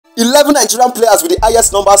11 Nigerian players with the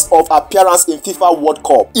highest numbers of appearance in FIFA World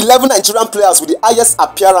Cup. 11 Nigerian players with the highest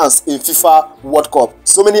appearance in FIFA World Cup.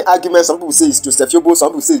 So many arguments. Some people say it's Joseph Yobo, some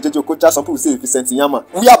people say it's JJ Okocha, some people say it's Vincent Nyama.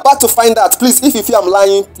 We are about to find out. Please, if you feel I'm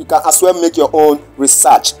lying, you can as well make your own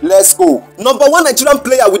research. Let's go. Number 1 Nigerian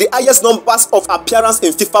player with the highest numbers of appearance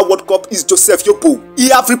in FIFA World Cup is Joseph Yobo. He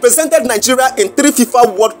have represented Nigeria in 3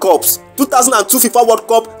 FIFA World Cups: 2002 FIFA World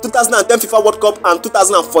Cup, 2010 FIFA World Cup, and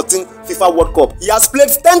 2014 FIFA World Cup. He has played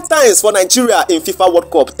 10 times for Nigeria in FIFA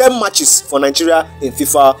World Cup, 10 matches for Nigeria in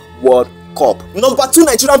FIFA World Cup. Number 2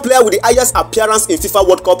 Nigerian player with the highest appearance in FIFA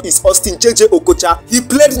World Cup is Austin JJ Okocha. He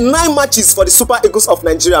played 9 matches for the Super Eagles of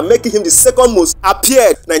Nigeria, making him the second most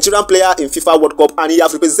appeared Nigerian player in FIFA World Cup, and he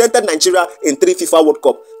has represented Nigeria in 3 FIFA World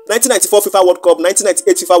Cup: 1994 FIFA World Cup,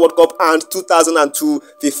 1998 FIFA World Cup, and 2002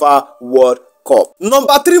 FIFA World Cup.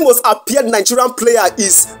 Number 3 most appeared Nigerian player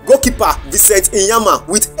is goalkeeper Vincent Nyama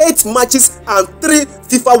with 8 matches and 3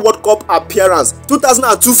 FIFA World Cup appearance: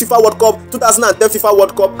 2002 FIFA World Cup, 2010 FIFA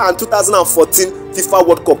World Cup, and 2014 FIFA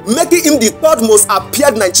World Cup, making him the 3rd most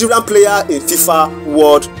appeared Nigerian player in FIFA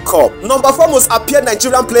World Cup. Number 4 most appeared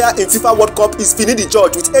Nigerian player in FIFA World Cup is Finidi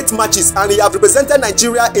George with 8 matches, and he have represented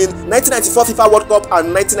Nigeria in 1994 FIFA World Cup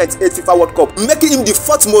and 1998 FIFA World Cup, making him the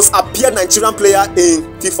 4th most appeared Nigerian player in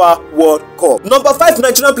FIFA World Cup. Number 5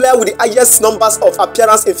 Nigerian player with the highest numbers of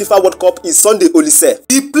appearance in FIFA World Cup is Sunday Olise.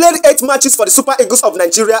 He played 8 matches for the Super Eagles of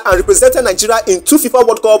Nigeria and represented Nigeria in 2 FIFA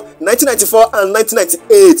World Cup, 1994 and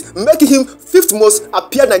 1998, making him 5th most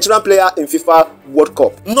appeared Nigerian player in FIFA World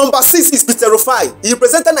Cup. Number 6 is Peter Rufai. He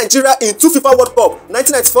represented Nigeria in 2 FIFA World Cup,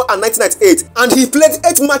 1994 and 1998, and he played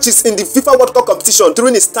 8 matches in the FIFA World Cup competition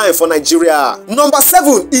during his time for Nigeria. Number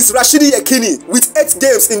 7 is Rashidi Yekini with 8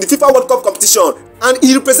 games in the FIFA World Cup competition, and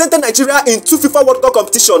he represented Nigeria in 2 FIFA World Cup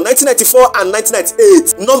competition, 1994 and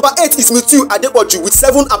 1998. Number 8 is Mutiu Adepoju with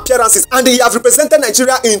 7 appearances, and he have represented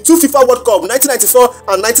Nigeria in 2 FIFA World Cup, 1994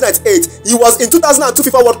 and 1998. He was in 2002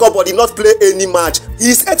 FIFA World Cup but did not play any match.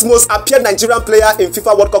 He is 8th most appeared Nigerian player in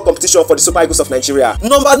FIFA World Cup competition for the Super Eagles of Nigeria.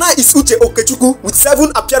 Number 9 is Uche Okechukwu with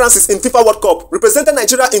 7 appearances in FIFA World Cup, represented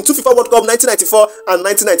Nigeria in 2 FIFA World Cup, 1994 and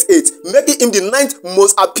 1998, making him the 9th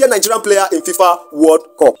most appeared Nigerian player in FIFA World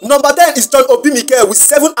Cup. Number 10 is John Obimike with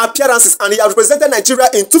 7 appearances, and he has represented Nigeria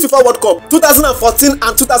in 2 FIFA World Cup, 2014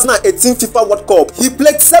 and 2018 FIFA World Cup. He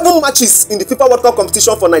played 7 matches in the FIFA World Cup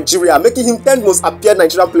competition for Nigeria, making him 10th most appeared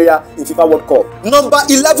Nigerian player in FIFA World Cup. Number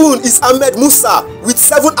 11 is Ahmed Musa with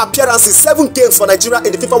 7 appearances, 7 games for Nigeria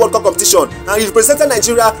in the FIFA World Cup competition, and he represented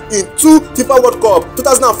Nigeria in 2 FIFA World Cup,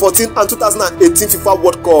 2014 and 2018 FIFA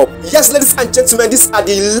World Cup. Yes, ladies and gentlemen, these are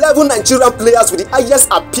the 11 Nigerian players with the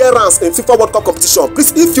highest appearance in FIFA World Cup competition.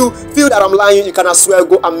 Please, if you feel that I'm lying, you can as well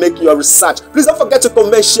go and make your research. Please don't forget to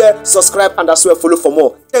comment, share, subscribe, and as well follow for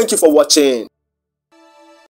more. Thank you for watching.